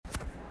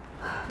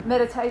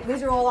meditate.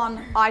 These are all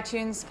on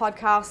iTunes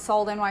podcast,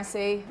 Sold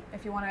NYC.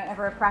 If you want to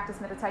ever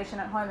practice meditation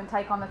at home and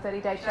take on the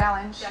 30-day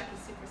challenge.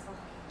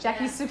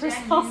 Jackie's super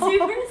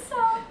soul.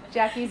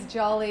 Jackie's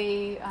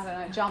jolly, I don't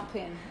know, jump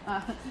in.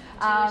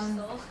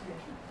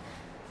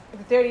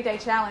 The 30-day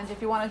challenge,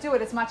 if you want to do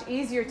it, it's much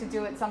easier to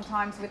do it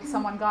sometimes with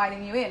someone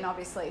guiding you in,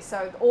 obviously.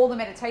 So all the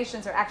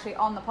meditations are actually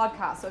on the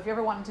podcast. So if you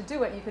ever wanted to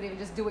do it, you could even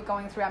just do it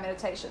going through our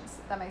meditations.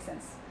 That makes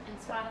sense. And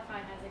Spotify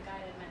has a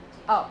guided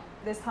meditation. Oh,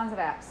 there's tons of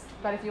apps.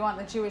 But if you want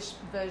the Jewish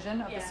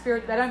version of the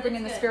spirit, they don't bring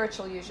in the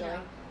spiritual usually.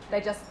 No.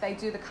 They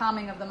do the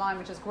calming of the mind,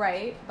 which is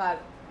great, but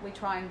we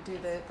try and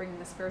bring in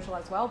the spiritual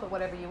as well, but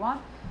whatever you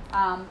want.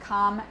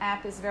 Calm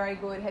app is very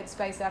good.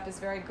 Headspace app is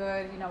very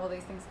good. You know, all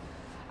these things.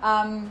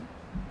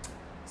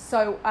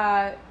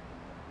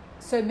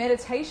 So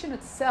meditation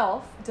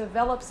itself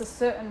develops a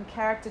certain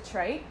character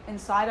trait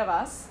inside of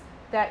us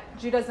that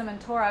Judaism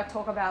and Torah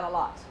talk about a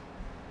lot.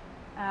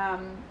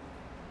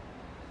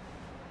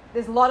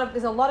 There's a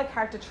lot of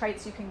character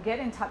traits you can get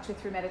in touch with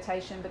through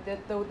meditation, but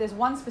there's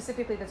one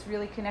specifically that's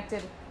really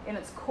connected in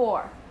its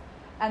core,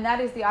 and that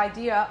is the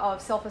idea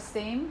of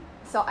self-esteem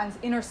and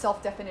inner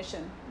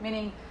self-definition,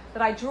 meaning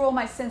that I draw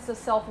my sense of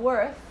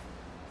self-worth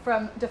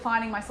from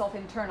defining myself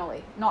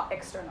internally, not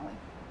externally.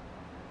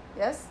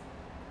 Yes?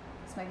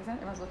 It's making sense?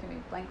 Everyone's looking at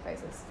me, blank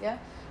faces. Yeah?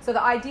 So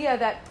the idea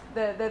that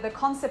the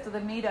concept of the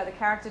midah, the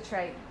character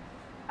trait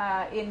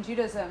in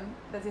Judaism,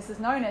 that this is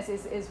known as,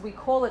 is we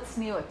call it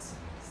sniut.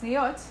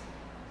 Sniut,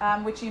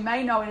 which you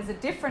may know is a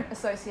different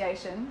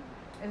association,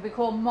 is we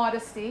call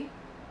modesty,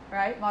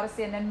 right?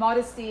 Modesty, and then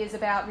modesty is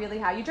about really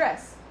how you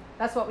dress.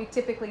 That's what we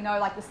typically know,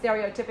 like the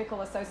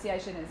stereotypical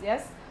association is,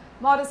 yes?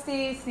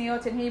 Modesty,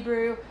 sniut in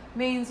Hebrew,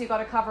 means you've got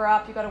to cover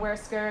up, you've got to wear a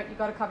skirt, you've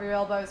got to cover your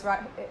elbows,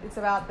 right? It's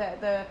about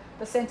the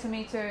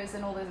centimeters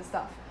and all this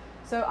stuff.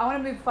 So I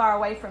want to move far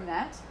away from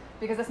that,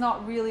 because that's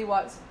not really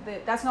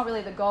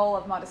the goal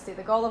of modesty.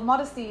 The goal of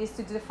modesty is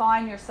to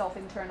define yourself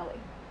internally.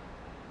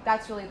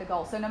 That's really the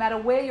goal. So no matter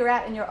where you're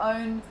at in your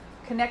own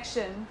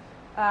connection,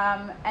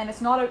 and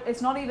it's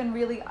not even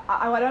really,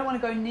 I don't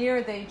want to go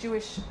near the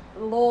Jewish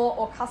law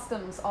or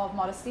customs of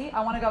modesty.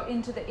 I want to go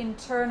into the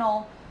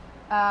internal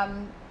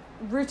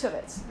root of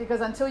it,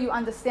 because until you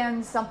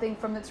understand something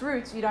from its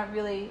roots, you don't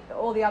really,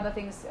 all the other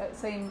things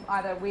seem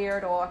either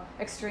weird or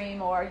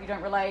extreme, or you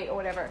don't relate or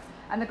whatever.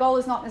 And the goal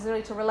is not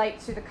necessarily to relate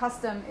to the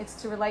custom, it's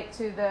to relate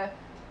to the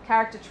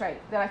character trait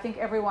that I think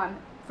everyone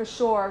for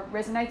sure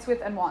resonates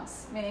with and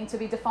wants, meaning to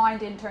be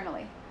defined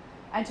internally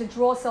and to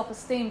draw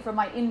self-esteem from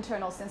my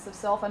internal sense of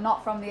self and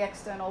not from the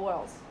external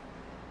world.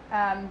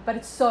 But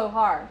it's so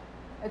hard.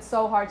 It's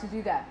so hard to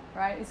do that,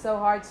 right? It's so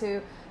hard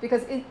to,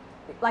 because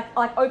like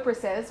Oprah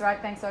says, right?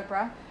 Thanks,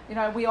 Oprah. You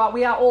know, we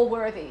are all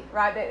worthy,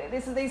 right?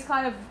 These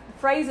kind of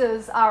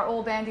phrases are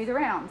all bandied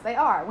around. They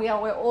are.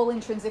 We're all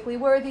intrinsically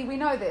worthy. We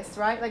know this,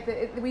 right? Like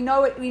we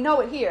know it. We know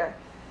it here.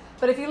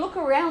 But if you look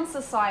around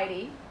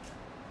society,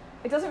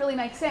 it doesn't really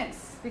make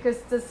sense, because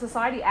does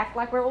society act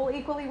like we're all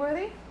equally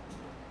worthy?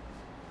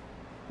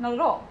 Not at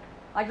all.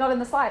 Like, not in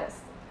the slightest.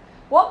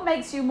 What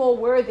makes you more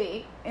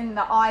worthy in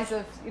the eyes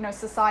of,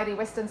 society,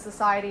 Western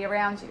society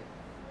around you?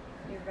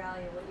 Your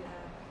value, what you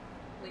have,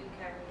 what you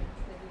carry.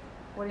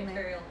 What do you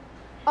material. mean?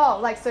 Oh,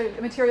 like, so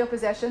material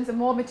possessions. The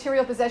more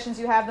material possessions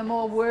you have, the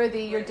more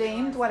worthy you're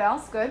deemed. What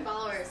else? Good.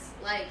 Followers,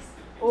 likes.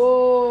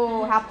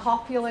 Oh, how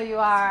popular you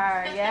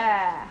are.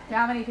 Yeah.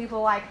 How many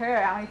people like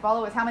her? How many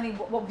followers?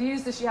 What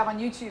views does she have on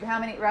YouTube? How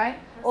many, right?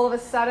 All of a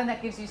sudden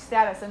that gives you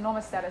status,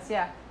 enormous status,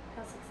 yeah.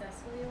 How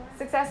successful you are.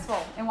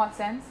 Successful, in what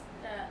sense?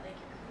 Like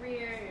your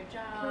career,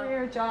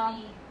 Career, job.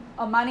 money.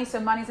 Oh, money,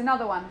 so money's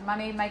another one.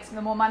 Money makes, the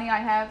more money I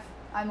have,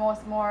 the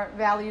more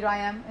valued I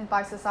am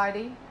by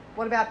society.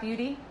 What about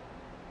beauty?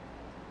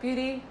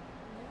 Beauty?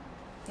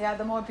 Yeah,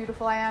 the more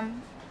beautiful I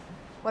am.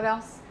 What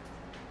else?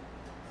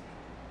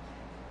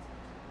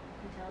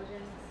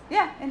 Intelligence.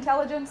 Yeah,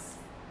 intelligence.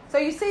 So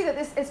you see that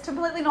this is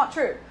completely not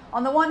true.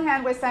 On the one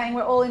hand, we're saying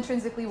we're all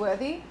intrinsically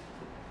worthy,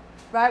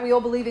 right? We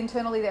all believe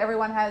internally that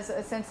everyone has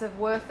a sense of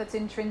worth that's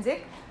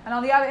intrinsic. And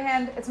on the other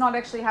hand, it's not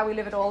actually how we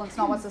live at all. And it's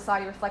not what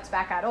society reflects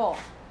back at all.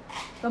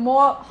 The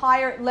more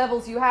higher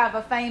levels you have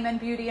of fame and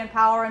beauty and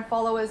power and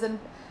followers and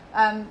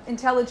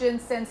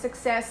intelligence and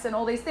success and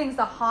all these things,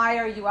 the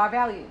higher you are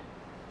valued.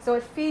 So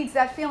it feeds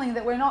that feeling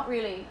that we're not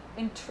really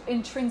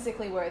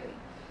intrinsically worthy.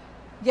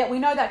 Yet we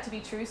know that to be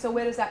true, so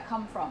where does that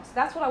come from? So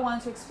that's what I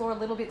wanted to explore a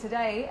little bit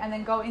today, and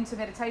then go into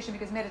meditation,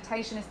 because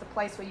meditation is the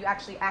place where you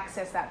actually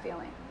access that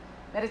feeling.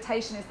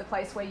 Meditation is the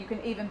place where you can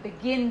even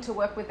begin to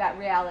work with that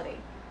reality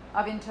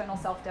of internal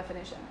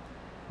self-definition.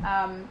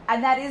 And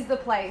that is the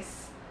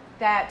place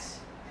that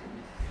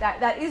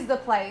is the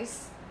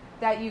place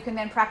that you can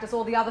then practice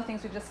all the other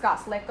things we've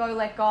discussed. Let go,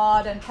 let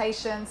God, and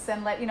patience,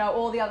 and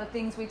all the other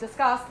things we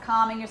discussed,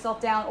 calming yourself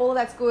down, all of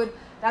that's good.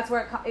 That's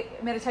where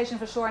meditation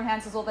for sure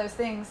enhances all those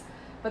things.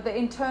 But the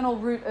internal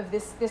root of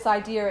this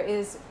idea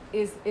is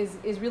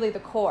really the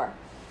core.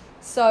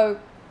 So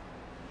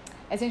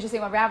it's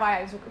interesting, one rabbi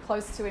I was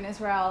close to in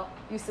Israel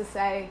used to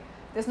say,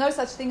 there's no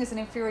such thing as an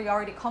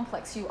inferiority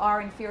complex. You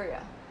are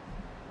inferior.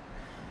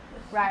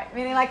 right?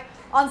 Meaning, like,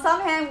 on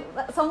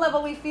some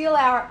level, we feel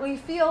our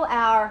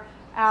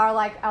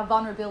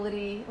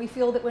vulnerability. We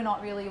feel that we're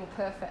not really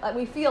perfect. Like,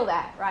 we feel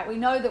that, right? We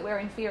know that we're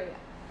inferior.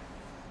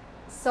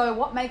 So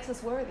what makes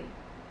us worthy?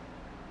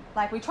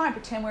 Like, we try and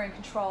pretend we're in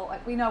control.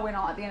 Like, we know we're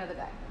not at the end of the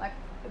day. Like,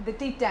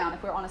 deep down,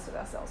 if we're honest with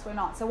ourselves, we're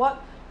not. So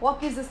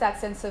what gives us that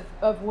sense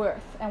of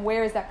worth, and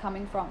where is that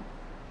coming from?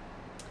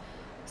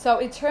 So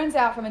it turns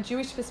out, from a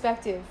Jewish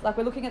perspective, like,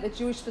 we're looking at the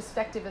Jewish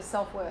perspective of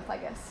self-worth, I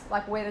guess.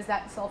 Like, where does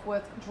that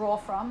self-worth draw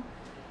from?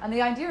 And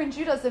the idea in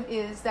Judaism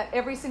is that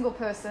every single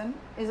person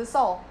is a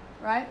soul,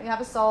 right? You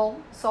have a soul.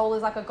 Soul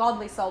is like a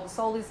godly soul. The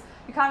soul is,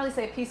 you can't really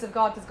say a piece of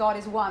God, because God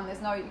is one.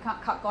 You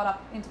can't cut God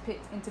up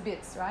into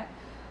bits, right?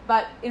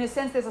 But in a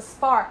sense, there's a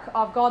spark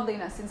of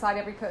godliness inside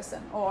every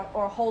person,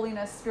 or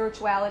holiness,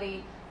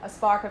 spirituality. A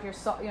spark of your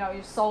soul.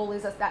 Your soul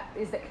is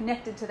that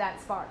connected to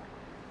that spark,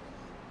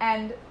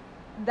 and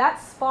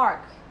that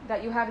spark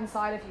that you have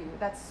inside of you,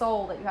 that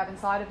soul that you have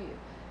inside of you,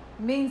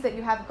 means that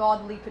you have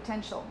godly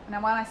potential.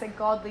 Now, when I say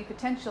godly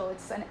potential,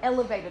 it's an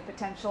elevated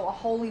potential, a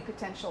holy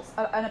potential,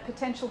 and a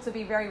potential to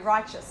be very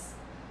righteous,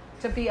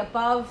 to be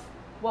above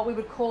what we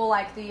would call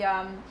like the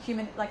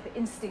human, like the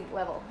instinct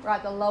level,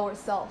 right? The lower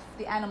self,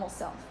 the animal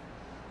self.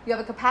 You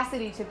have a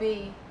capacity to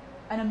be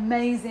an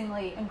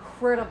amazingly,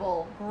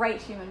 incredible,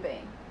 great human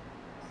being,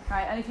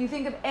 right? And if you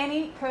think of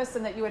any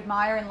person that you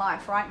admire in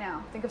life right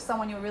now, think of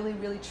someone you really,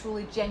 really,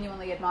 truly,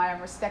 genuinely admire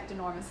and respect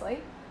enormously.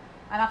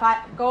 And if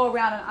I go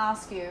around and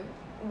ask you,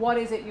 what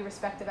is it you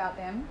respect about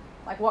them?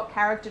 Like, what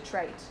character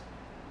trait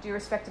do you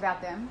respect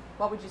about them?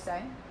 What would you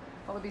say?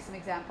 What would be some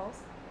examples?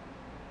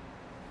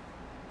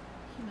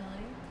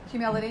 Humility.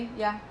 Humility,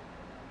 yeah.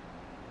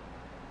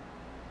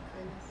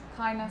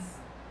 Kindness.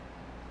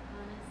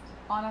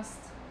 Honest.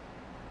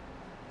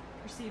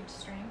 Perceived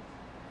strength.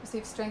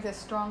 Perceived strength. They're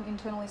strong,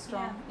 internally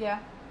strong. Yeah.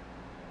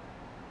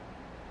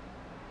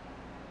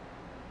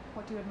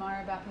 What do you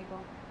admire about people?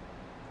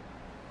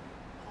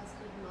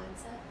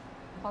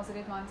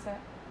 Positive mindset.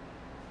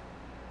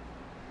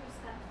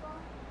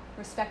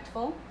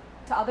 Respectful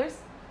to others.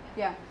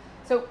 Yeah.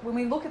 So when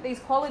we look at these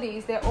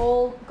qualities, they're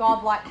all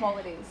godlike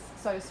qualities,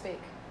 so to speak,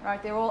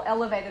 right? They're all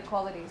elevated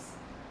qualities.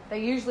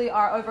 They usually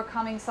are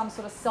overcoming some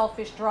sort of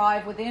selfish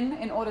drive within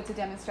in order to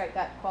demonstrate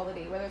that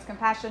quality, whether it's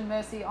compassion,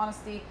 mercy,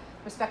 honesty,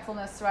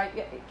 respectfulness, right?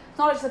 It's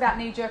not just about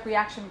knee-jerk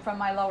reaction from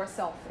my lower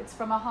self. It's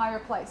from a higher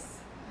place.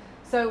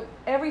 So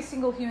every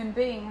single human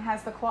being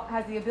has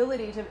the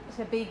ability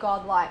to be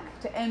godlike,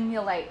 to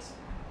emulate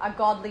a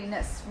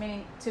godliness,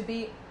 meaning to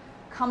be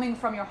coming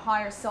from your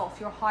higher self,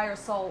 your higher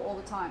soul all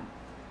the time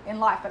in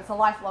life. But it's a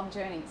lifelong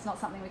journey. It's not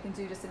something we can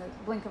do just in a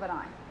blink of an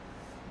eye.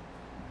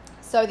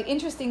 So the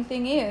interesting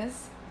thing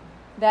is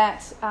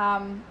that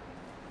I'm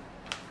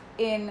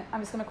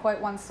just going to quote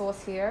one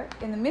source here.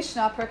 In the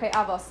Mishnah, Pirkei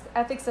Avos,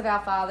 Ethics of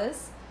Our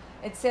Fathers,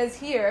 it says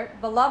here,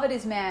 beloved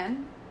is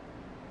man,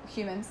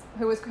 humans,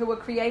 who were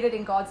created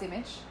in God's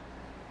image.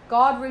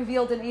 God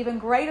revealed an even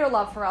greater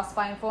love for us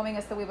by informing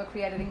us that we were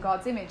created in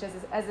God's image.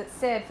 As it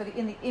said,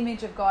 in the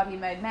image of God he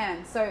made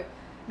man. So,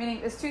 meaning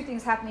there's two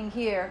things happening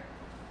here.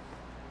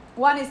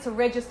 One is to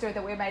register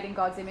that we're made in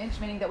God's image,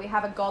 meaning that we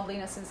have a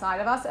godliness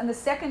inside of us. And the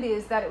second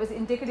is that it was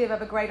indicative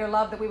of a greater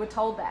love that we were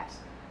told that.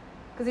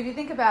 Because if you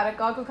think about it,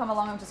 God could come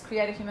along and just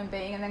create a human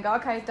being and then go,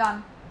 okay,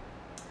 done.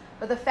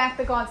 But the fact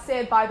that God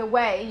said, by the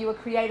way, you were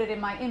created in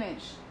my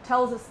image,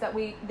 tells us that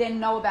we then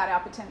know about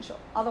our potential.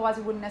 Otherwise,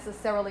 we wouldn't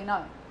necessarily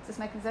know. Is this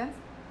making sense?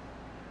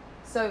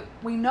 So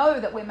we know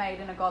that we're made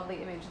in a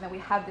godly image and that we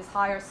have this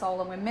higher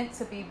soul and we're meant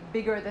to be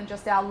bigger than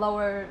just our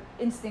lower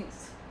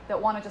instincts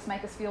that want to just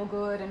make us feel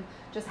good and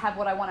just have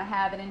what I want to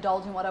have and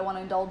indulge in what I want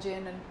to indulge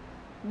in and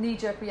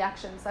knee-jerk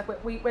reactions. Like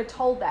we're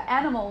told that.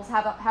 Animals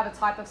have a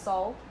type of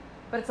soul,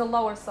 but it's a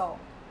lower soul.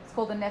 It's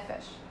called the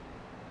nefesh.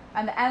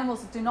 And the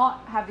animals do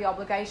not have the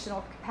obligation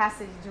or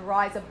capacity to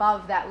rise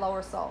above that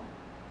lower soul.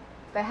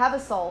 They have a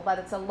soul, but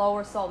it's a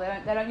lower soul.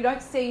 You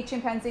don't see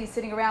chimpanzees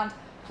sitting around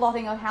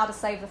plotting on how to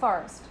save the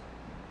forest,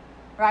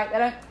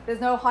 right? There's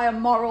no higher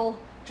moral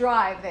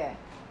drive there.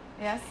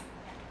 Yes.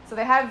 So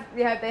they have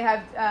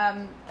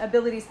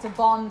abilities to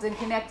bond and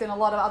connect and a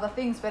lot of other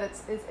things, but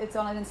it's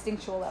on an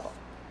instinctual level.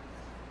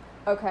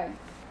 Okay.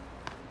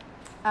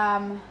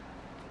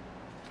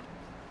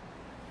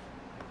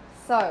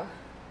 So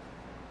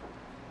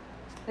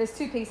there's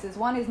two pieces.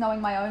 One is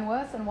knowing my own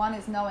worth, and one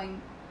is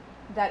knowing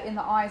that in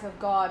the eyes of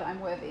God I'm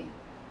worthy.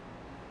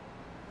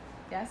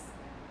 Yes?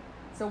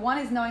 So one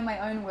is knowing my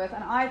own worth,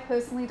 and I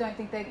personally don't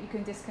think that you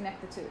can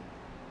disconnect the two.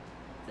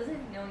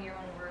 Doesn't knowing your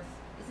own worth,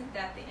 isn't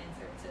that the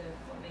answer to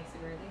what makes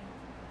you worthy?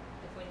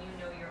 Like when you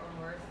know your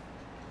own worth,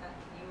 that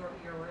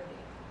you're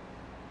worthy.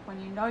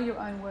 When you know your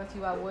own worth,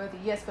 you are worthy.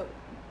 Yes, but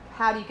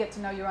how do you get to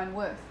know your own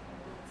worth?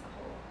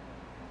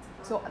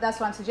 So that's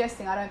what I'm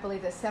suggesting. I don't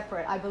believe they're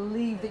separate. I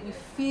believe that you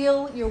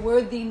feel your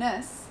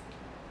worthiness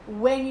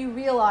when you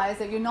realize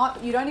that you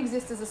don't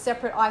exist as a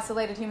separate,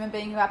 isolated human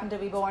being who happened to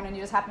be born and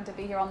you just happen to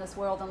be here on this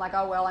world and like,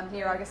 oh well, I'm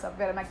here, I guess I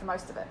better make the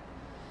most of it.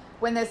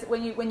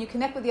 When you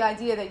connect with the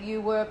idea that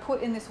you were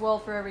put in this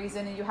world for a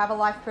reason and you have a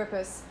life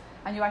purpose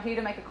and you are here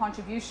to make a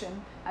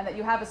contribution, and that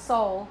you have a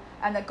soul,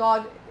 and that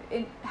God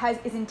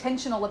is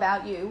intentional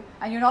about you,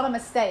 and you're not a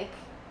mistake.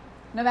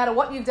 No matter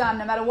what you've done,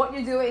 no matter what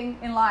you're doing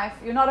in life,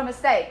 you're not a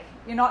mistake.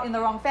 You're not in the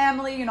wrong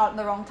family, you're not in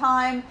the wrong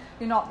time,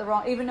 you're not the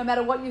wrong, even no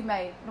matter what you've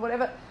made,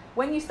 whatever.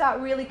 When you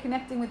start really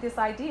connecting with this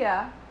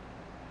idea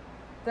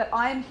that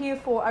I am here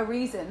for a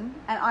reason,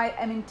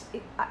 and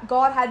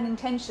God had an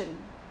intention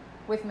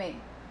with me,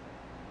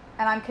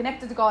 and I'm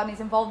connected to God, and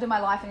He's involved in my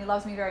life, and He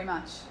loves me very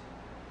much.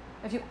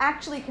 If you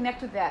actually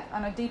connect with that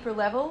on a deeper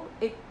level,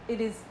 it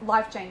is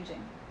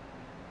life-changing.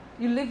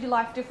 You live your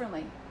life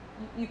differently.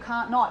 You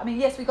can't not. I mean,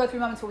 yes, we go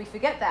through moments where we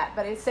forget that,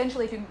 but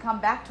essentially if you can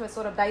come back to a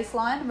sort of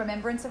baseline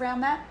remembrance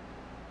around that,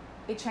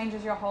 it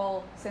changes your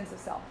whole sense of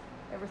self,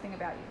 everything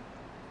about you,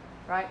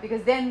 right?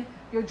 Because then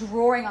you're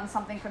drawing on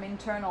something from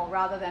internal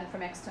rather than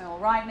from external.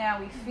 Right now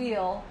we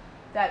feel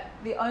that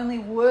the only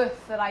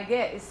worth that I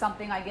get is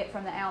something I get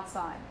from the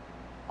outside,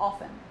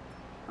 often.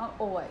 Not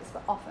always,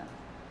 but often.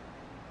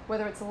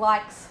 Whether it's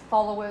likes,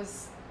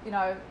 followers,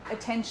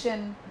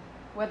 attention,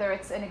 whether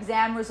it's an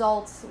exam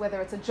results,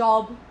 whether it's a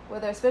job,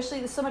 especially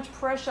there's so much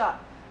pressure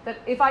that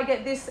if I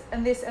get this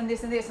and this and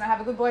this and this, and I have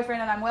a good boyfriend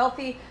and I'm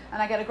wealthy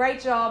and I get a great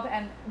job,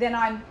 and then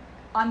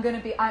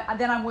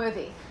then I'm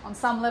worthy. On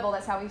some level,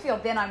 that's how we feel.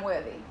 Then I'm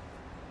worthy.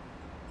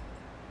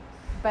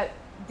 But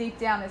deep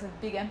down, there's a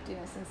big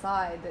emptiness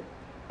inside that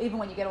even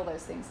when you get all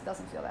those things, it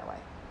doesn't feel that way,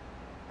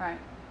 right?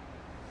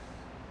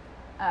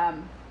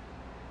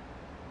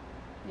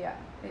 Yeah,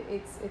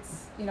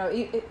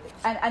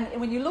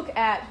 and when you look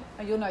at,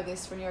 you'll know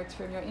this from your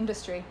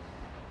industry,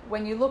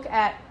 when you look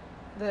at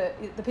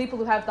the people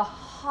who have the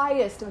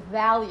highest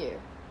value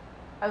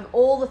of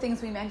all the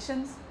things we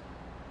mentioned,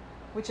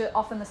 which are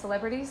often the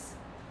celebrities,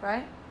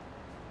 right?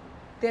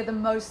 They're the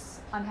most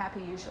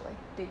unhappy usually,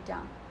 deep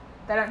down.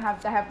 They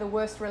have the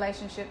worst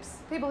relationships.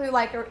 People who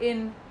are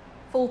in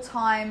full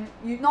time,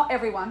 not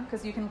everyone,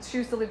 because you can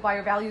choose to live by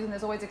your values and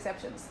there's always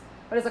exceptions.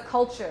 But as a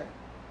culture,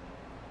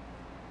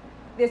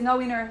 there's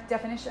no inner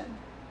definition,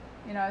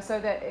 so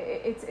that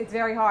it's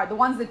very hard. The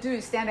ones that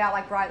do stand out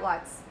like bright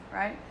lights,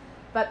 right?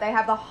 But they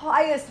have the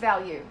highest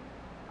value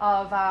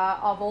of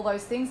all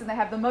those things, and they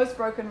have the most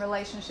broken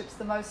relationships,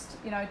 the most,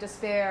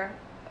 despair,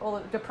 all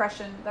the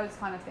depression, those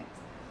kind of things.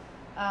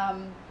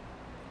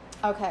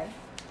 Okay.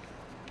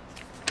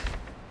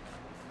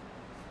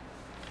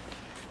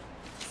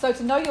 So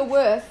to know your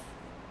worth,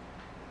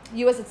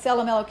 you as a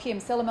Tselem Elokim.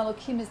 Tselem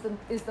Elokim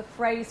is the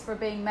phrase for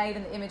being made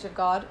in the image of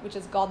God, which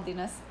is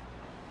godliness.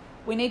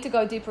 We need to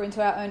go deeper into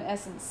our own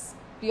essence,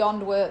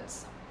 beyond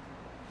words.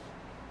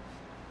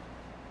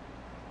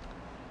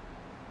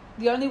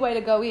 The only way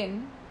to go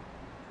in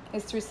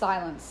is through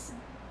silence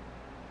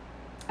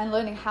and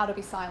learning how to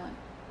be silent.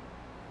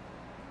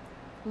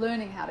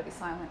 Learning how to be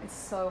silent is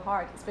so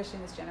hard, especially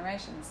in this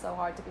generation. It's so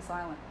hard to be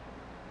silent.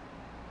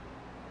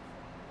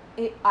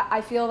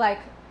 I feel like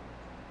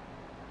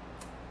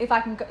if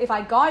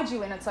I guide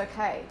you in, it's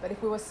okay. But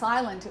if we were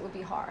silent, it would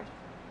be hard,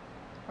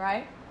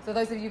 right? So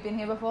those of you who've been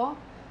here before,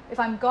 if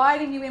I'm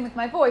guiding you in with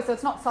my voice, so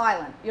it's not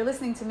silent. You're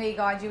listening to me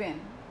guide you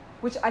in,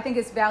 which I think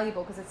is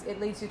valuable because it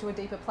leads you to a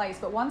deeper place.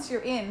 But once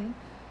you're in,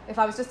 if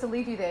I was just to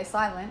leave you there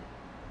silent,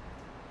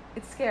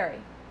 it's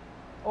scary,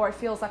 or it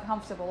feels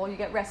uncomfortable, or you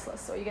get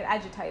restless, or you get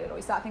agitated, or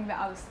you start thinking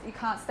about others. You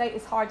can't stay.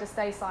 It's hard to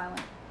stay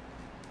silent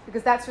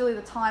because that's really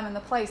the time and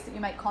the place that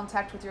you make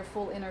contact with your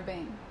full inner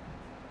being,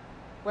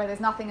 where there's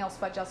nothing else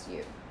but just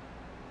you.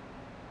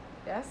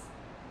 Yes?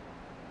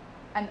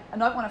 And I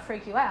don't want to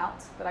freak you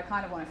out, but I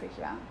kind of want to freak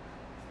you out.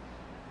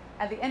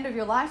 At the end of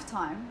your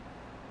lifetime,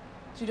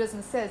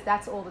 Judaism says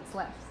that's all that's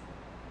left.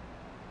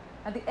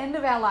 At the end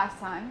of our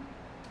lifetime,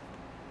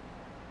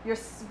 your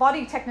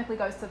body technically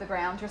goes to the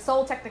ground, your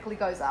soul technically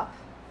goes up,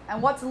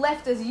 and what's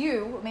left as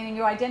you, meaning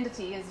your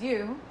identity as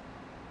you,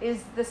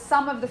 is the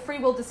sum of the free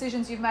will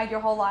decisions you've made your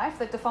whole life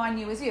that define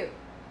you as you.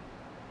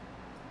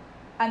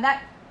 And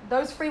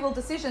those free will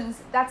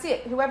decisions, that's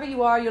it. Whoever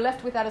you are, you're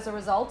left with that as a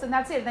result, and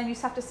that's it. And then you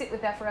just have to sit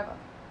with that forever,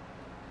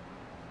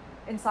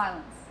 in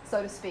silence,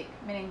 so to speak.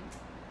 Meaning,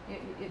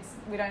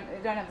 we don't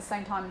have the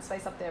same time and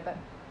space up there, but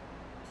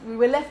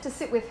we're left to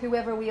sit with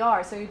whoever we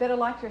are. So you better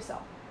like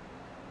yourself,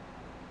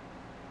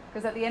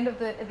 because at the end of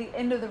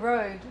the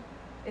road,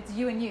 it's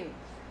you and you,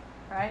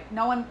 right?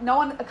 No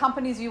one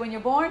accompanies you when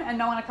you're born, and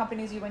no one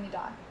accompanies you when you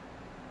die.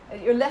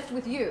 You're left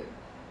with you.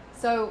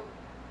 So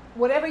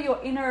whatever your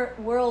inner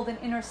world and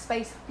inner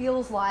space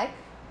feels like,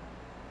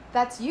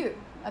 that's you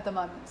at the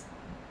moment,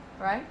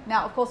 right?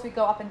 Now, of course, we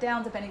go up and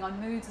down depending on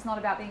moods. It's not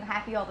about being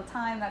happy all the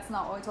time. That's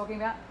not what we're talking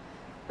about.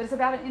 But it's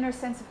about an inner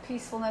sense of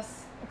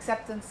peacefulness,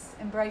 acceptance,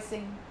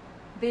 embracing,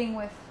 being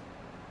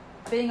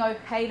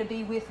okay to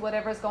be with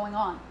whatever's going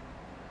on,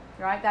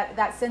 right?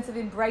 That sense of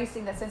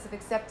embracing, that sense of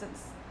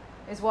acceptance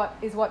is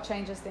what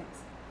changes things.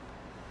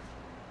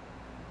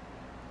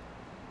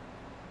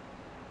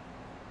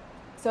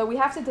 So we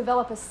have to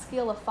develop a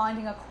skill of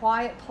finding a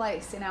quiet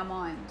place in our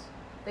mind,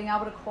 being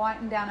able to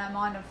quieten down our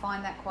mind and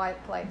find that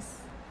quiet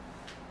place.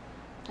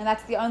 And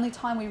that's the only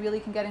time we really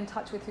can get in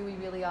touch with who we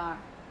really are,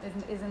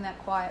 is in that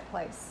quiet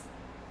place.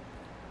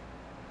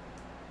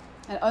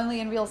 And only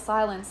in real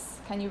silence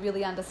can you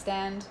really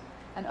understand,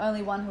 and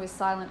only one who is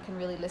silent can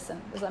really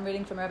listen. This I'm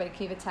reading from Rabbi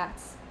Akiva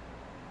Tatz.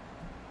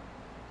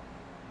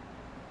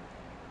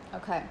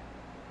 Okay.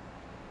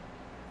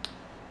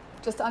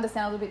 Just to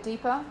understand a little bit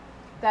deeper,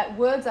 that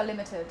words are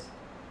limited.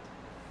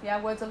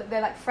 Yeah, words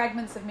they're like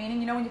fragments of meaning.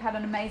 You know when you've had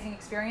an amazing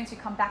experience, you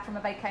come back from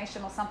a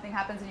vacation or something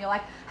happens and you're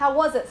like, how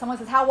was it? Someone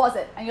says, how was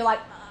it? And you're like,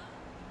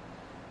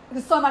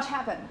 because so much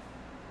happened.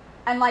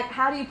 And like,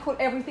 how do you put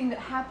everything that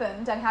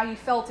happened and how you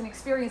felt and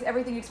experienced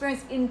everything you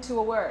experienced into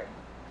a word?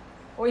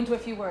 Or into a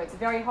few words?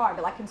 Very hard,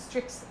 but like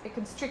it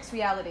constricts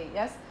reality,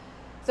 yes?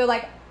 So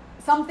like,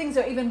 some things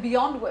are even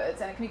beyond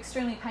words and it can be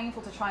extremely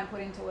painful to try and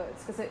put into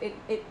words because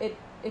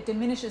it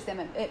diminishes them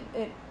and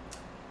it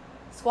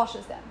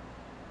squashes them.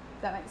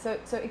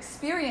 So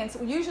experience,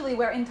 usually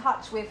we're in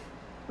touch with,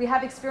 we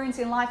have experience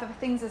in life of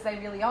things as they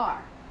really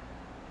are.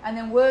 And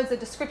then words are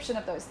description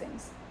of those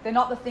things. They're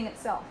not the thing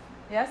itself,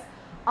 yes?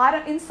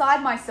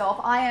 Inside myself,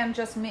 I am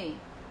just me.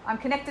 I'm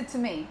connected to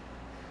me.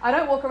 I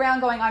don't walk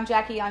around going, I'm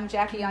Jackie, I'm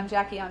Jackie, I'm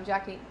Jackie, I'm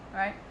Jackie,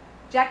 right?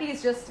 Jackie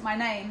is just my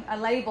name, a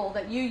label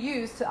that you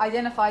use to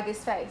identify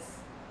this face.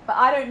 But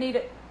I don't need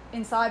it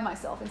inside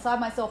myself. Inside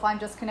myself, I'm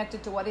just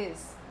connected to what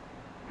is.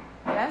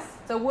 Yes?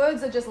 So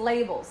words are just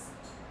labels.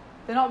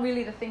 They're not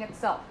really the thing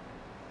itself.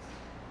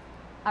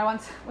 I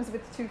once was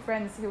with two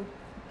friends who had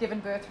given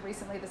birth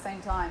recently at the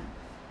same time.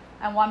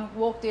 And one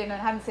walked in and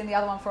hadn't seen the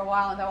other one for a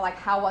while and they were like,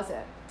 how was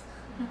it?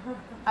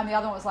 And the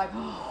other one was like,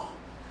 oh.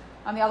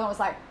 And the other one was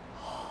like,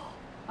 oh.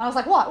 And I was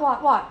like,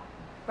 what?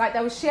 Right?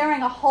 They were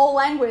sharing a whole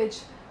language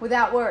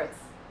without words,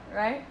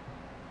 right?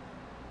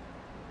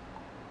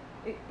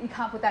 You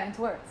can't put that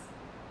into words.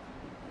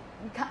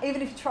 You can't,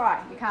 even if you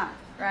try, you can't,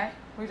 right?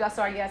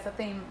 Sorry, yes, a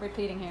theme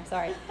repeating here,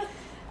 sorry.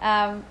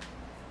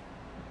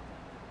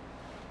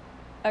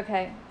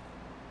 Okay.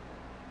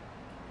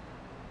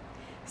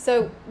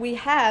 So we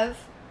have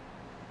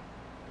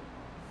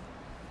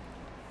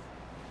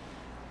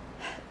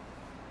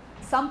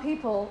some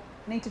people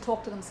need to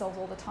talk to themselves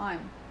all the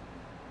time,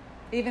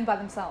 even by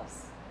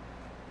themselves,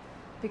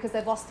 because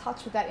they've lost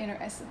touch with that inner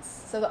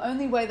essence. So the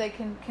only way they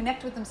can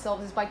connect with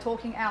themselves is by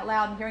talking out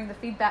loud and hearing the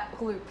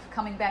feedback loop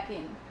coming back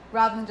in,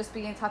 rather than just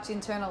being in touch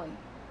internally.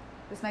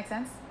 This make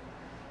sense?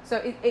 So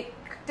it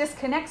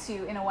disconnects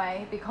you in a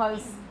way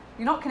because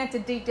you're not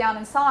connected deep down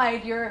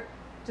inside, you're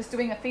just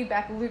doing a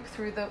feedback loop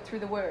through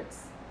the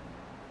words.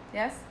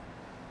 Yes?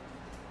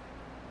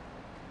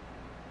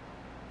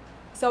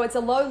 So it's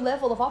a low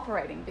level of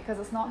operating because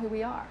it's not who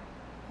we are,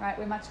 right?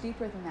 We're much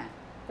deeper than that.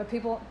 But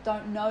people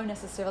don't know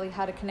necessarily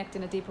how to connect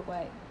in a deeper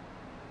way.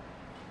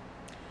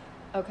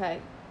 Okay.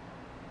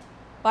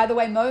 By the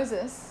way,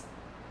 Moses,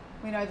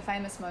 we know the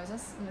famous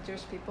Moses in the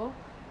Jewish people.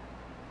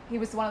 He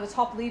was one of the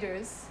top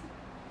leaders.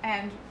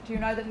 And do you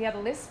know that he had a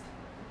lisp?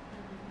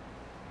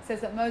 It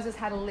says that Moses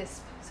had a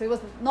lisp. So he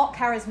was not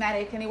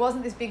charismatic and he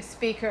wasn't this big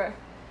speaker.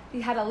 He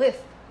had a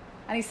lisp.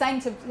 And he's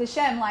saying to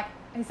Hashem,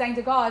 he's saying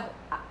to God,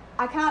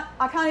 I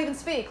can't even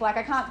speak.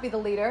 I can't be the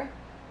leader.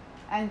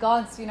 And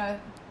God's,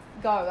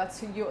 go. That's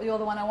who you're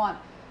the one I want.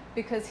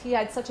 Because he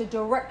had such a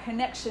direct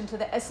connection to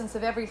the essence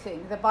of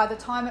everything that by the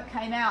time it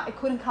came out, it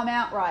couldn't come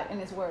out right in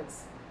his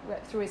words,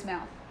 through his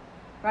mouth.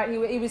 Right?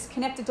 He was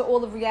connected to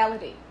all of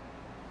reality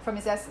from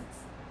his essence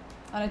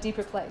on a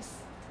deeper place.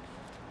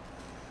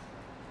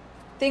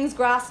 Things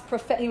grasped,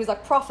 he was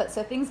like prophet,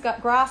 so things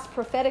grasped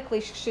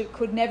prophetically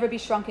could never be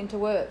shrunk into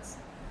words.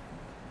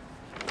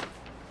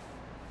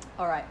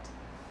 All right.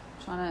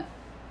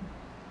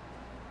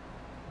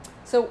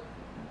 So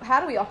how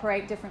do we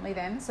operate differently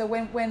then? So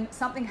when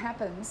something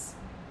happens,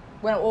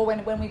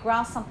 when we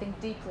grasp something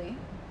deeply,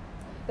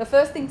 the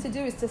first thing to do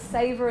is to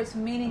savor its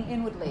meaning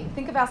inwardly.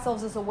 Think of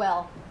ourselves as a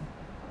well,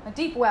 a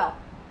deep well,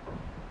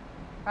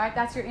 right?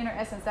 That's your inner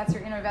essence, that's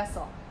your inner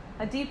vessel,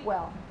 a deep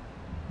well.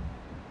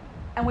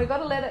 And we've got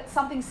to let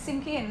something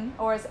sink in,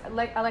 or as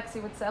Alexa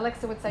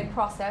would say,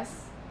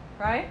 process,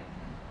 right?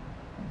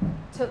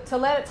 To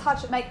let it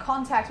touch, make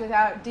contact with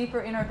our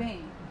deeper inner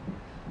being.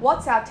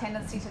 What's our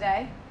tendency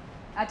today?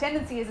 Our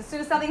tendency is as soon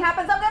as something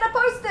happens, I'm going to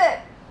post it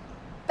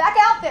back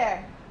out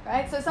there,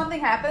 right? So something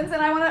happens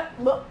and I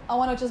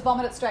want to just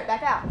vomit it straight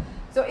back out.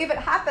 So if it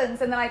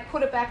happens and then I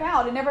put it back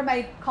out, it never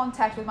made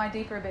contact with my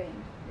deeper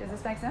being. Does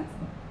this make sense?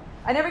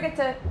 I never get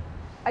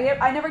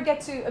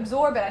to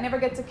absorb it. I never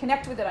get to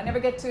connect with it. I never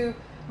get to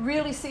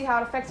really see how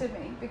it affected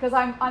me because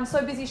I'm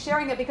so busy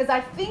sharing it because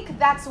I think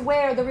that's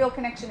where the real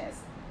connection is.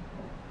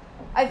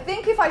 I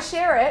think if I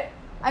share it,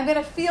 I'm going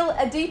to feel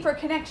a deeper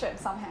connection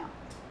somehow.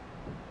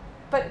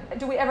 But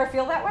do we ever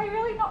feel that way,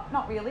 really?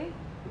 Not really.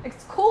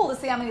 It's cool to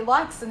see how many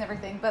likes and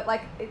everything, but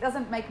it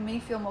doesn't make me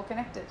feel more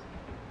connected.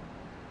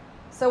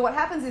 So what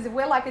happens is if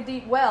we're like a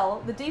deep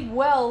well, the deep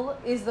well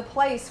is the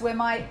place where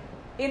my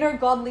inner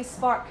godly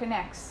spark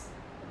connects.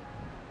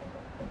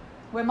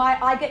 Where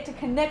I get to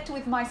connect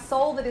with my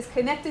soul that is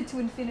connected to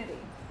infinity.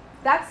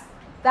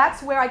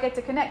 That's where I get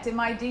to connect, in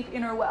my deep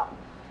inner well.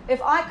 If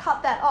I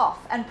cut that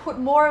off and put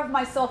more of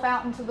myself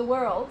out into the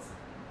world,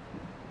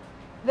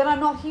 then I'm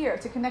not here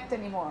to connect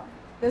anymore.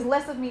 There's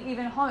less of me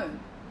even home,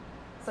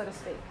 so to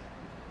speak.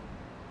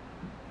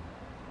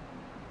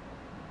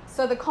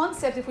 So the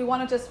concept, if we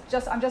want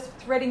to I'm just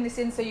threading this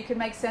in so you can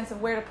make sense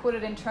of where to put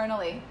it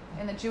internally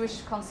in the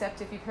Jewish concept,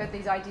 if you've heard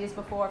these ideas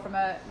before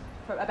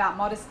about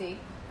modesty.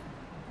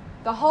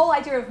 The whole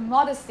idea of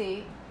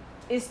modesty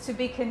is to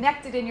be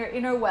connected in your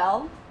inner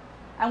well,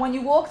 and when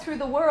you walk through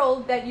the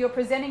world, that you're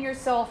presenting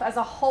yourself as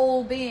a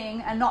whole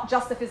being and not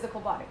just a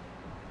physical body.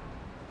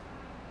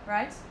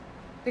 Right?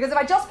 Because if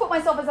I just put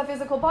myself as a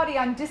physical body,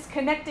 I'm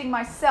disconnecting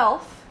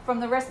myself from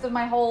the rest of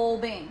my whole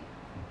being.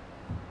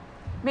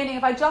 Meaning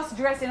if I just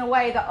dress in a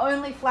way that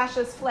only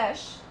flashes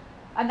flesh,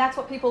 and that's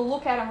what people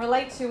look at and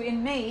relate to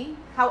in me,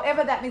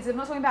 however that means, I'm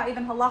not talking about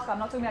even halakha, I'm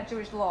not talking about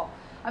Jewish law.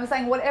 I'm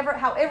saying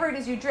however it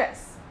is you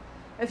dress.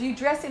 If you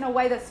dress in a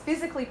way that's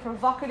physically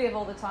provocative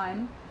all the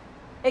time,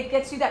 it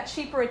gets you that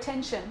cheaper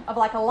attention of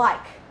like a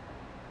like,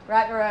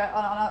 right, or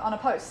on a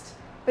post.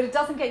 But it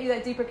doesn't get you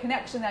that deeper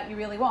connection that you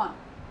really want.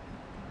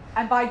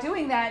 And by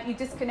doing that, you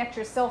disconnect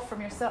yourself from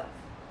yourself,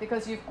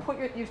 because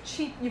you've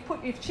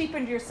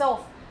cheapened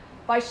yourself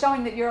by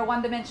showing that you're a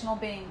one-dimensional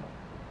being.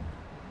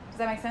 Does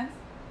that make sense?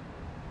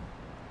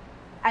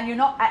 And you're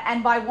not,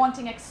 and by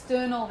wanting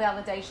external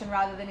validation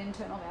rather than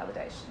internal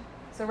validation.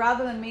 So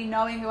rather than me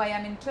knowing who I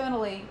am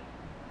internally,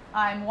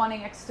 I'm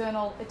wanting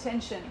external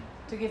attention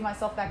to give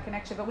myself that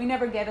connection. But we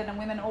never get it, and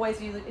women always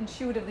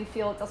intuitively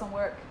feel it doesn't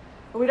work.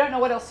 But we don't know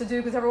what else to do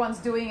because everyone's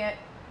doing it,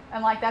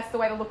 and like that's the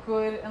way to look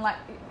good, and like,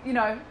 you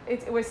know,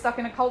 we're stuck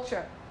in a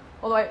culture.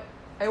 Although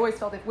I always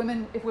felt if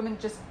women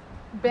just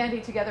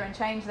bandy together and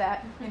change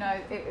that, you know,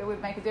 it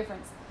would make a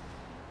difference.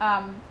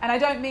 And I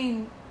don't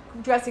mean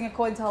dressing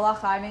according to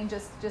halacha. I mean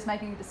just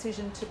making a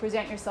decision to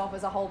present yourself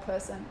as a whole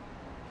person,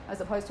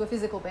 as opposed to a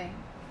physical being.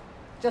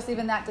 Just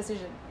even that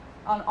decision,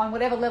 on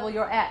whatever level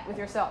you're at with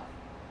yourself,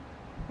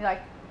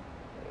 like,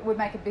 it would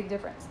make a big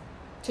difference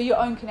to your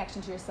own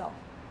connection to yourself,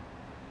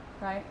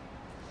 right?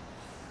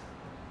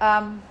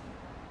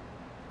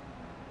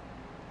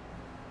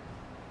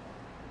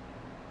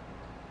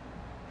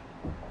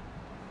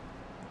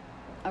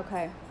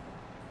 Okay.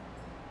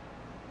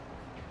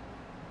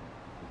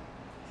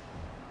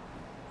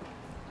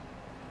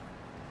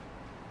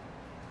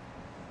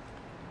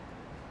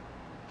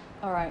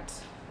 All right.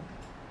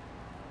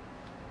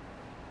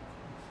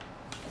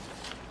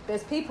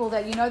 There's people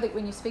that you know that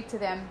when you speak to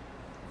them,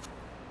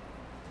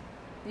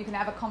 you can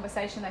have a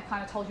conversation. They've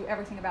kind of told you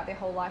everything about their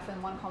whole life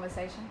in one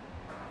conversation.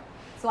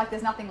 So like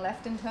there's nothing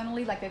left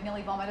internally, like they've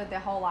nearly vomited their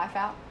whole life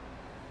out.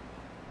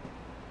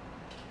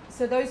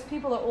 So those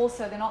people are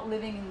also, they're not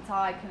living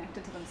inside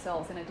connected to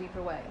themselves in a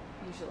deeper way,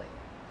 usually.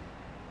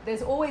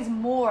 There's always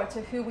more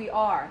to who we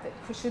are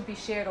that should be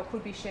shared or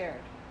could be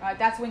shared. Right?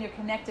 That's when you're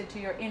connected to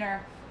your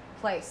inner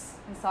place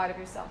inside of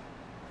yourself.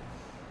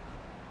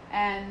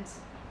 And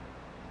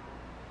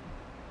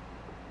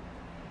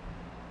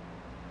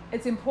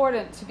it's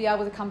important to be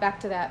able to come back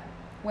to that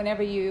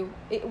whenever you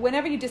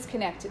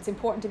disconnect. It's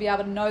important to be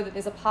able to know that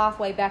there's a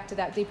pathway back to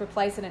that deeper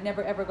place, and it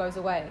never ever goes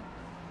away.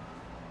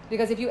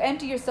 Because if you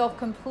empty yourself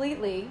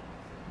completely,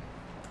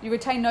 you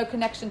retain no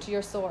connection to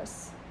your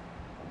source.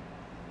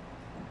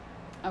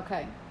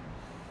 Okay.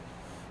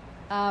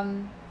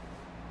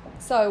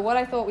 So what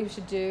I thought we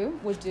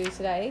would do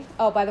today.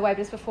 Oh, by the way,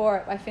 just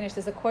before I finish,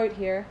 there's a quote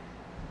here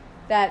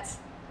that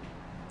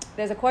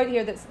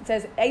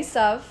says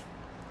Esav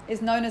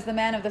is known as the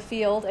man of the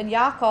field, and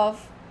Yaakov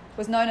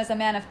was known as a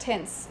man of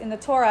tents. In the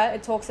Torah,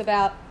 it talks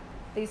about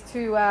these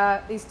two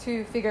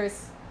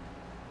figures,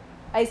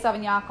 Esav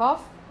and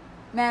Yaakov,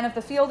 man of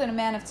the field and a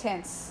man of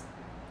tents.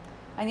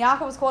 And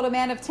Yaakov was called a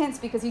man of tents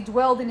because he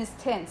dwelled in his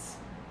tents,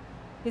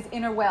 his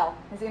inner well,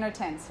 his inner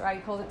tents, right?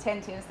 He calls it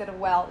tent here instead of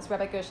well. It's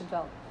Rabbi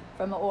Gershenfeld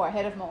from Maor,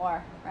 head of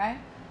Maor, right?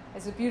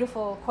 It's a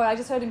beautiful quote. I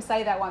just heard him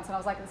say that once, and I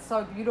was like, it's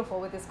so beautiful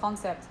with this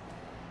concept.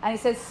 And he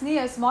says,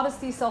 Sneas,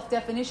 modesty,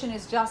 self-definition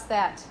is just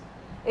that.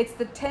 It's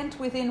the tent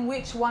within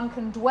which one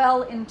can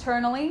dwell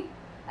internally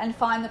and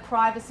find the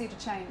privacy to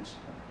change.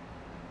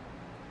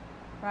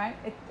 Right?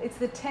 It's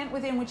the tent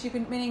within which you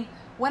can, meaning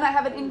when I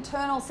have an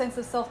internal sense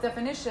of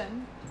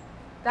self-definition,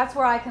 that's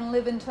where I can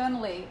live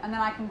internally, and then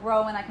I can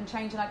grow and I can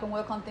change and I can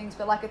work on things,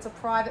 but like it's a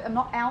private, I'm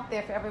not out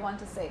there for everyone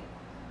to see.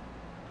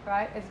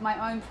 Right? It's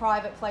my own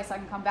private place I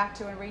can come back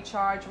to and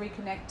recharge,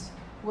 reconnect,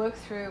 work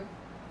through.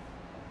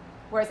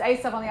 Whereas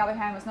Esav, on the other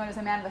hand, was known as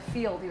a man of the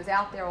field. He was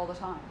out there all the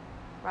time,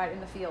 right,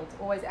 in the field,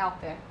 always out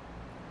there.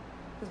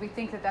 Because we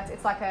think that that's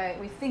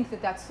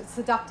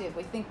seductive.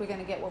 We think we're going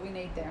to get what we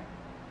need there.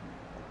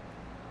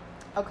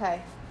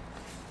 Okay.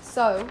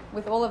 So,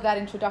 with all of that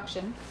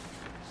introduction,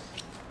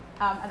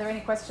 are there any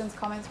questions,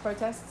 comments,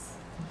 protests,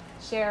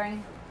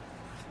 sharing,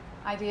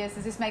 ideas?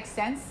 Does this make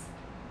sense?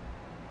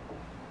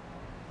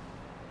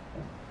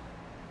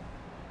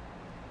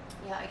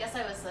 Yeah, I guess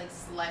I was like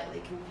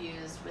slightly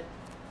confused with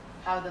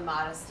how the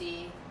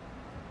modesty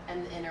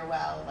and the inner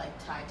well like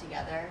tied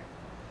together.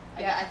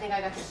 Yeah. I think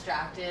I got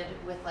distracted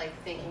with like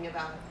thinking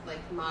about like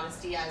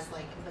modesty as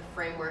like the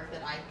framework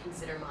that I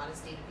consider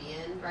modesty to be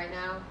in right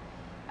now.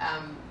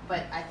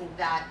 But I think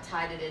that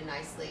tied it in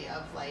nicely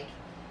of like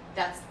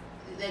that's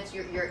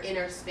your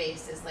inner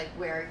space is like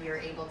where you're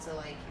able to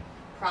like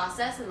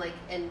process and like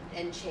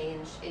and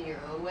change in your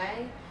own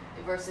way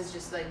versus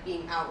just like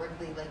being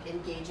outwardly like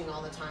engaging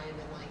all the time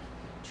and like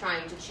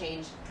trying to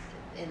change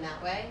in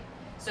that way.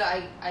 So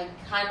I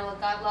kind of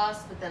got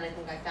lost, but then I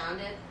think I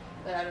found it.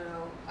 But I don't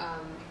know.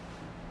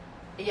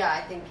 Yeah,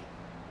 I think.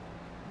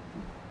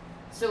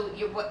 So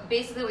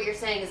basically what you're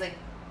saying is like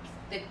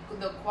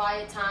the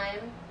quiet time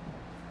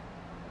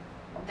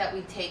that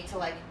we take to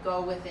like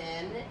go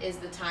within is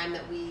the time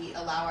that we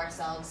allow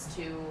ourselves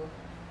to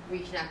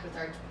reconnect with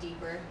our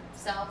deeper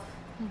self.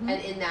 Mm-hmm.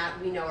 And in that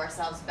we know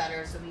ourselves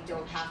better, so we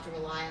don't have to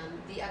rely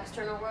on the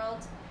external world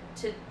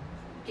to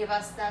give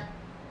us that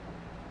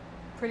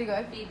pretty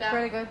good feedback.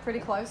 Pretty good, pretty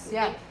close.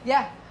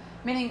 Yeah.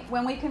 Meaning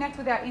when we connect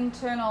with our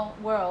internal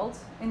world,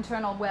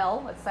 internal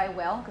well, let's say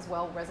well, because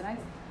well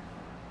resonates,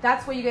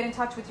 that's where you get in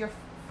touch with your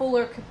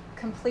fuller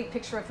complete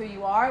picture of who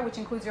you are, which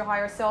includes your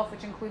higher self,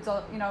 which includes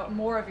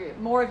more of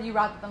you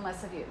rather than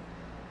less of you.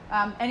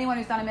 Anyone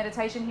who's done a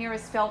meditation here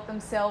has felt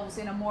themselves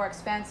in a more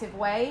expansive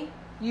way,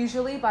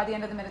 usually by the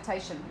end of the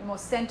meditation. You're more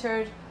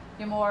centered,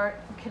 you're more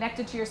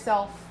connected to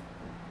yourself.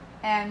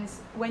 And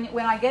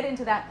when I get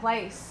into that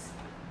place,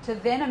 to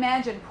then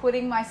imagine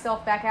putting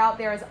myself back out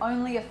there as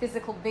only a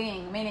physical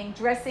being, meaning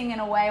dressing in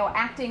a way or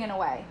acting in a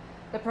way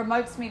that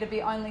promotes me to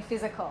be only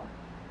physical,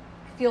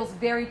 feels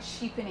very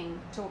cheapening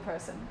to a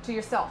person, to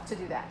yourself, to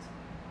do that,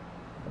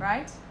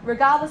 right?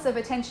 Regardless of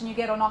attention you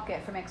get or not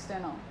get from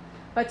external.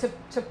 But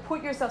to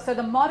put yourself, so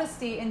the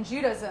modesty in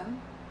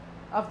Judaism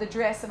of the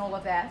dress and all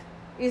of that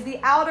is the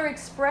outer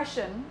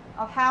expression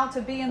of how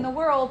to be in the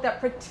world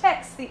that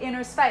protects the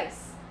inner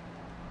space.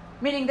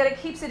 Meaning that it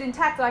keeps it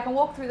intact, that I can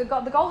walk through the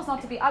goal is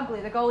not to be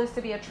ugly, the goal is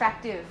to be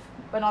attractive,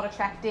 but not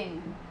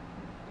attracting.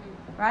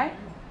 Right?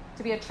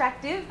 To be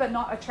attractive, but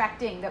not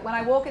attracting. That when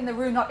I walk in the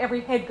room, not every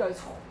head goes,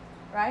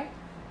 right?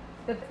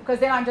 Because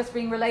then I'm just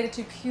being related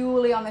to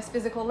purely on this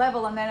physical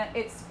level, and then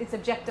it's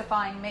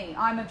objectifying me.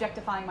 I'm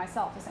objectifying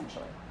myself,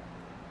 essentially.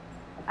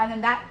 And then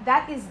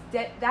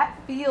that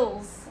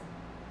feels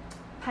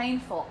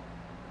painful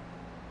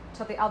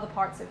to the other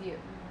parts of you.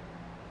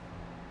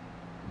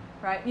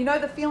 Right? You know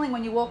the feeling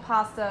when you walk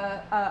past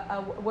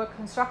a work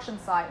construction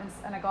site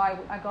and a guy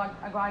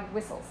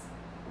whistles,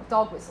 a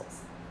dog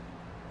whistles.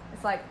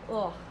 It's like,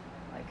 ugh,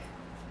 like,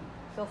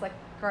 feels like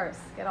gross,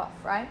 get off,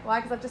 right? Why?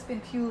 Because I've just been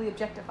purely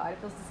objectified. It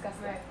feels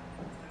disgusting. Right.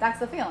 That's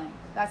the feeling,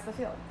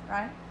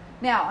 right?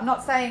 Now, I'm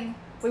not saying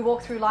we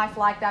walk through life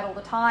like that all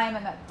the time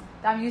and that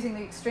I'm using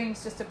the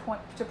extremes just to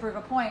prove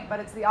a point, but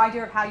it's the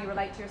idea of how you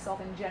relate to yourself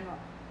in general.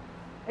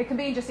 It can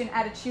be just an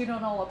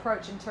attitudinal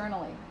approach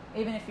internally.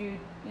 Even if you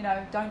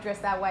don't dress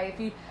that way,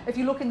 if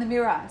you look in the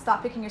mirror and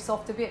start picking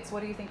yourself to bits,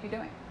 what do you think you're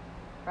doing?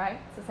 Right?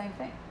 It's the same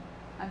thing.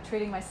 I'm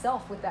treating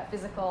myself with that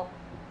physical,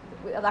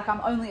 like I'm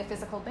only a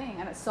physical being,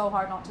 and it's so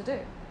hard not to do.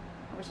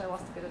 I wish I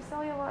lost a bit of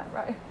cellulite,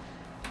 right?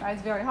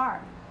 It's very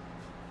hard.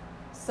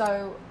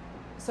 So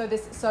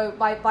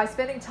by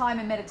spending time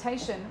in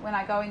meditation, when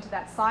I go into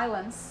that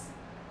silence,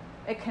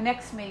 it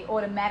connects me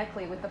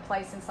automatically with the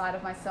place inside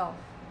of myself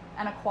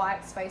and a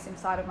quiet space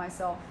inside of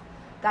myself.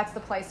 That's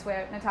the place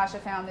where Natasha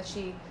found that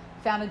she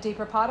found a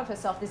deeper part of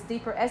herself, this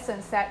deeper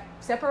essence that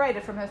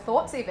separated from her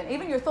thoughts even.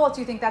 Even your thoughts,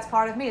 you think that's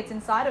part of me, it's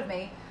inside of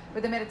me.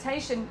 But the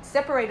meditation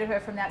separated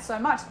her from that so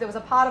much. There was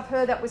a part of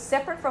her that was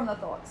separate from the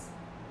thoughts.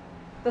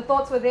 The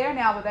thoughts were there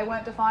now, but they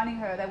weren't defining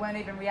her. They weren't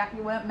even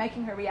you weren't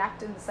making her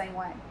react in the same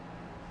way.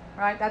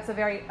 Right? It's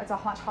a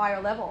much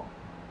higher level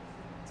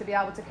to be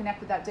able to connect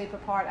with that deeper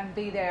part and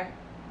be there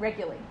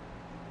regularly.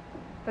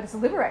 But it's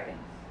liberating.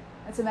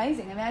 It's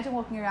amazing. Imagine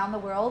walking around the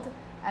world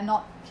and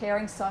not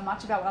caring so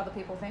much about what other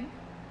people think.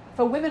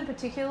 For women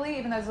particularly,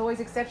 even though there's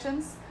always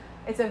exceptions,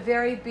 it's a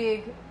very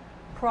big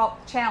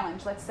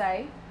challenge, let's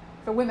say,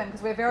 for women,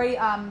 because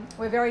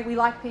we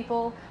like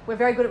people, we're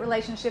very good at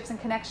relationships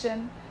and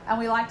connection, and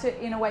we like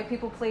to, in a way,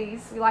 people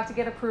please. We like to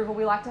get approval,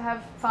 we like to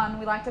have fun,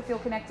 we like to feel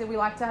connected, we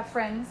like to have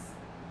friends.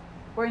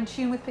 We're in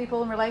tune with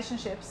people and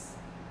relationships.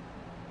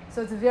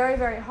 So it's very,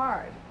 very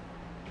hard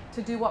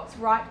to do what's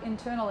right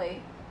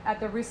internally at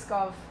the risk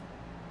of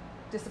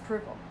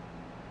disapproval.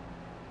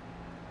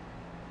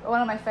 One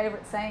of my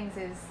favorite sayings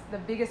is, the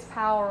biggest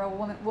power a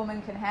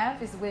woman can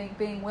have is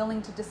being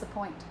willing to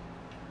disappoint.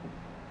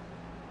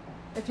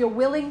 If you're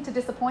willing to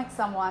disappoint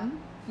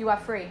someone, you are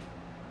free.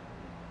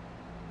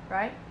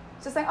 Right?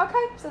 It's just saying,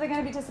 okay, so they're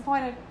going to be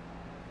disappointed.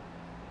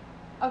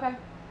 Okay.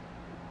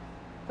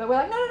 But we're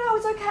like, no,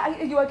 it's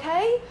okay. Are you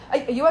okay?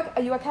 Are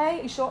you okay?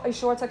 Are you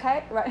sure it's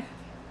okay? Right?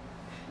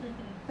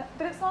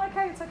 But it's not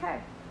okay, it's okay.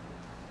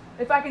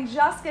 If I can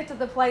just get to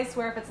the place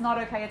where if it's not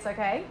okay, it's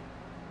okay.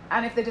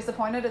 And if they're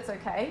disappointed, it's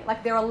okay.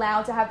 Like, they're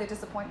allowed to have their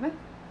disappointment.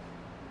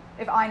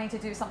 If I need to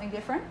do something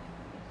different.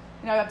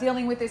 I'm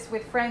dealing with this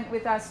with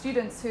our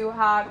students who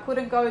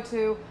couldn't go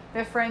to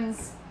their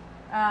friend's,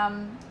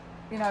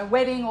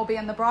 wedding or be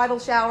in the bridal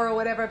shower or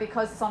whatever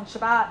because it's on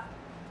Shabbat,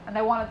 and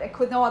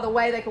no other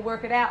way they could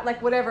work it out,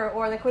 like whatever,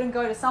 or they couldn't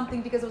go to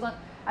something because it was on,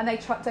 and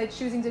they're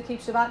choosing to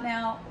keep Shabbat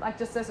now. Like,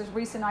 just as a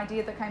recent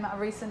idea that came up, a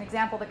recent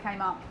example that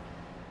came up.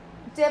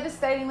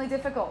 Devastatingly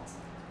difficult.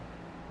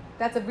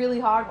 That's a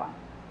really hard one.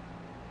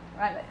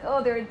 right? Like,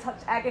 oh, they're in such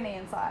agony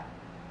inside.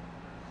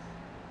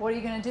 What are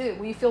you going to do?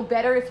 Will you feel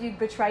better if you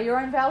betray your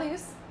own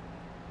values?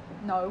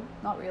 No,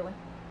 not really.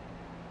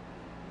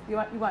 You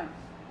won't. You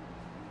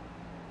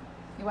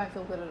won't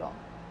feel good at all.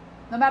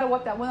 No matter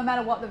what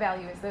the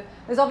value is.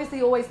 There's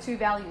obviously always two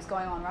values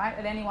going on, right?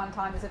 At any one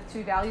time, there's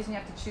two values, and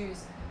you have to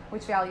choose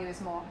which value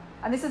is more.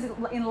 And this is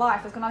in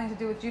life. It's got nothing to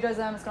do with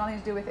Judaism. It's got nothing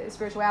to do with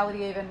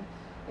spirituality even.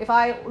 If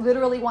I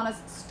literally want to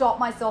stop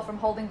myself from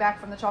holding back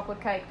from the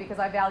chocolate cake because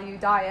I value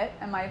diet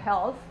and my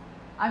health,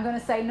 I'm going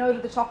to say no to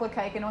the chocolate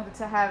cake in order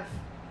to have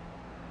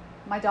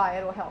my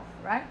diet or health,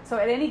 right? So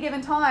at any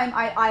given time,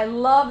 I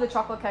love the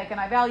chocolate cake and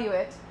I value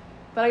it,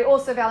 but I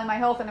also value my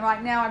health. And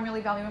right now, I'm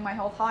really valuing my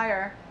health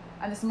higher.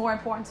 And it's more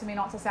important to me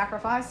not to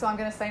sacrifice, so I'm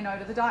going to say no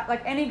to the diet.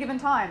 Like any given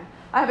time.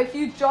 I have a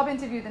huge job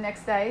interview the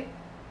next day,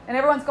 and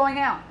everyone's going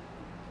out.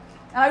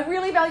 And I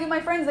really value my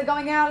friends. They're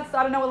going out.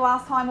 I don't know what the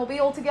last time we'll be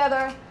all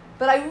together.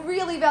 But I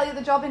really value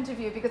the job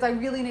interview because I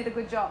really need a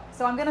good job.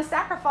 So I'm going to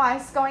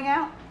sacrifice going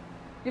out.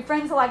 Your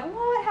friends are like,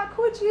 what? How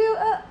could you?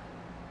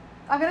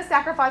 I'm going to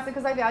sacrifice it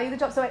because I value the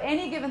job. So at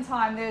any given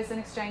time, there's an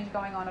exchange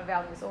going on of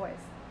values always.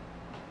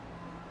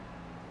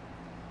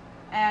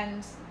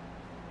 And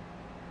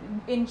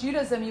in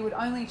Judaism, you would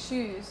only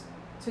choose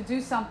to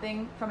do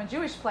something from a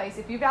Jewish place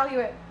if you value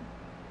it,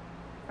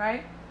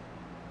 right?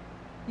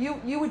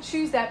 You would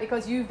choose that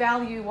because you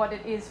value what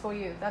it is for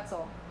you, that's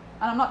all.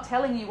 And I'm not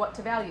telling you what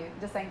to value,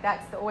 I'm just saying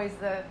that's always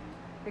the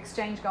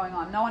exchange going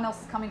on. No one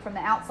else is coming from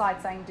the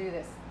outside saying do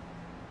this.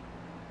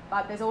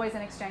 But there's always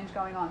an exchange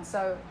going on.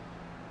 So,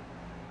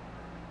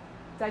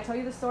 did I tell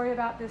you the story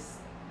about this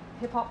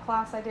hip-hop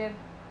class I did?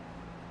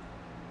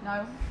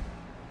 No?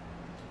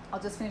 I'll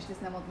just finish this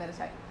and then we'll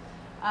meditate.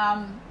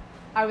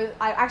 I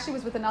actually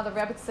was with another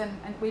Rebbitzin,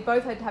 and we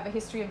both had to have a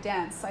history of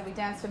dance. We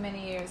danced for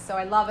many years, so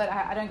I love it.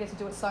 I don't get to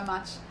do it so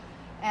much.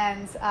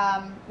 And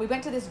we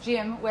went to this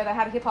gym where they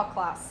had a hip-hop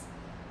class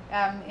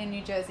in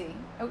New Jersey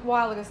a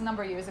while ago, a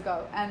number of years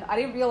ago. And I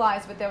didn't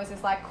realize, but there was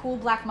this like cool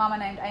black mama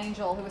named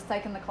Engel who was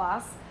taking the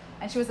class.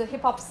 And she was a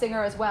hip-hop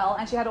singer as well.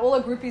 And she had all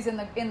her groupies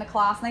in the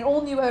class, and they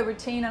all knew her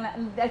routine.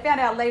 And they found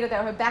out later they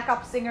were her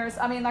backup singers.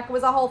 I mean, like it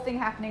was a whole thing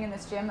happening in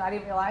this gym that I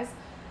didn't realize.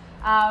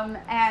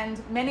 And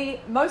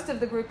most of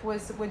the group were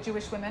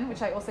Jewish women,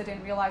 which I also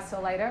didn't realize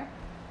till later.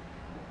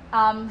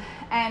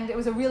 And it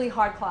was a really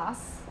hard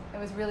class. It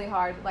was really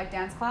hard, like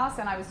dance class,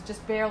 and I was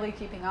just barely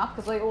keeping up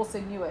because they also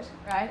knew it,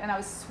 right? And I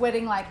was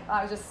sweating I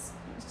was just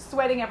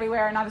sweating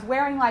everywhere, and I was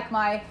wearing like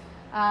my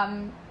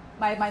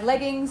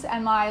leggings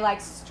and my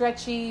like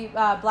stretchy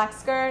black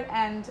skirt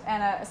and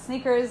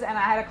sneakers, and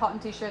I had a cotton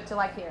t-shirt to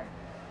like here,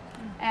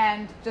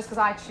 and just because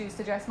I choose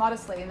to dress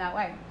modestly in that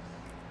way,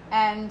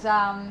 and.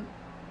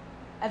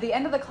 At the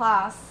end of the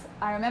class,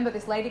 I remember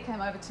this lady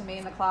came over to me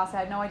in the class. I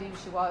had no idea who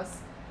she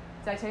was.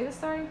 Did I tell you the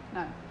story?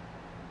 No.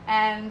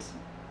 And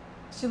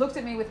she looked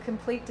at me with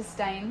complete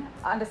disdain,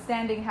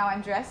 understanding how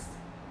I'm dressed.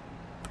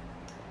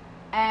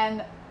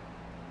 And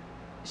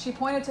she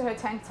pointed to her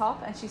tank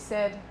top and she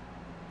said,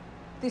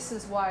 "This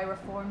is why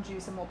Reform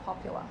Jews are more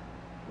popular."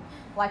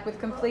 Like with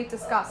complete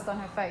disgust on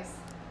her face.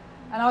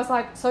 And I was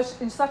like,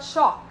 in such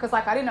shock, because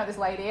like I didn't know this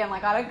lady, and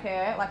like I don't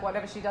care, like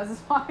whatever she does is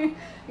fine,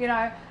 you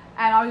know.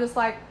 And I was just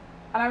like,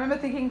 and I remember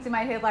thinking to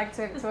my head, like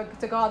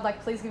to God,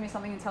 like please give me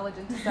something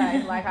intelligent to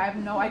say. Like I have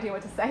no idea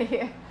what to say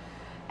here.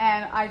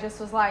 And I just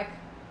was like,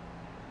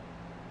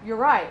 "You're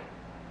right."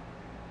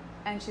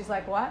 And she's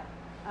like, "What?"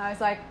 And I was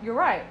like, "You're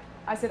right."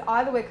 I said,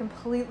 either we're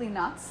completely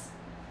nuts,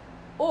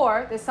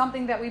 or there's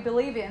something that we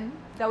believe in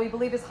that we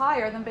believe is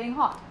higher than being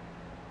hot.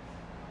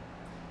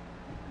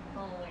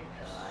 Oh my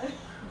God.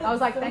 I was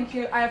like, "Thank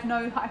you. I have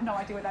no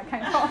idea where that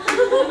came from."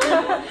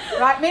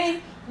 Right?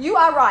 Meaning, you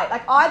are right.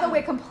 Like either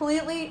we're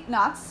completely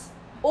nuts,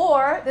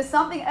 or there's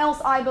something else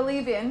I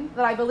believe in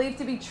that I believe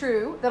to be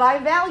true that I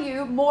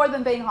value more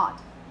than being hot.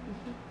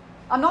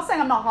 I'm not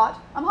saying I'm not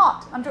hot. I'm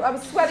hot. I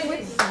was sweating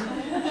with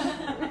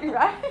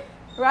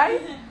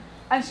right?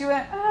 And she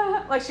went,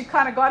 like she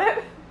kind of got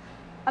it.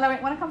 And I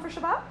went, "Want to come for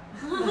Shabbat?"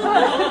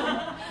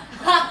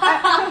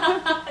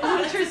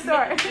 It's a true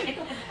story.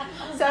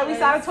 So we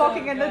started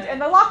talking in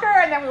the locker,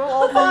 and then we were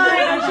all fine.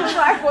 And she was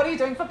like, "What are you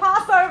doing for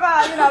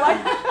Passover?" You know, like.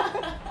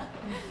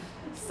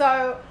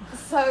 So,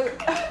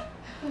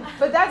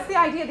 but that's the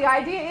idea. The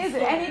idea is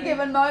at any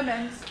given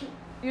moment,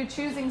 you're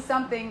choosing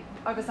something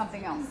over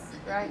something else,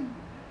 right?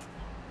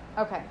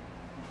 Okay.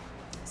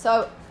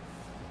 So,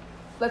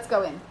 let's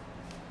go in.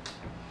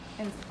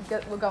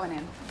 We're going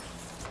in.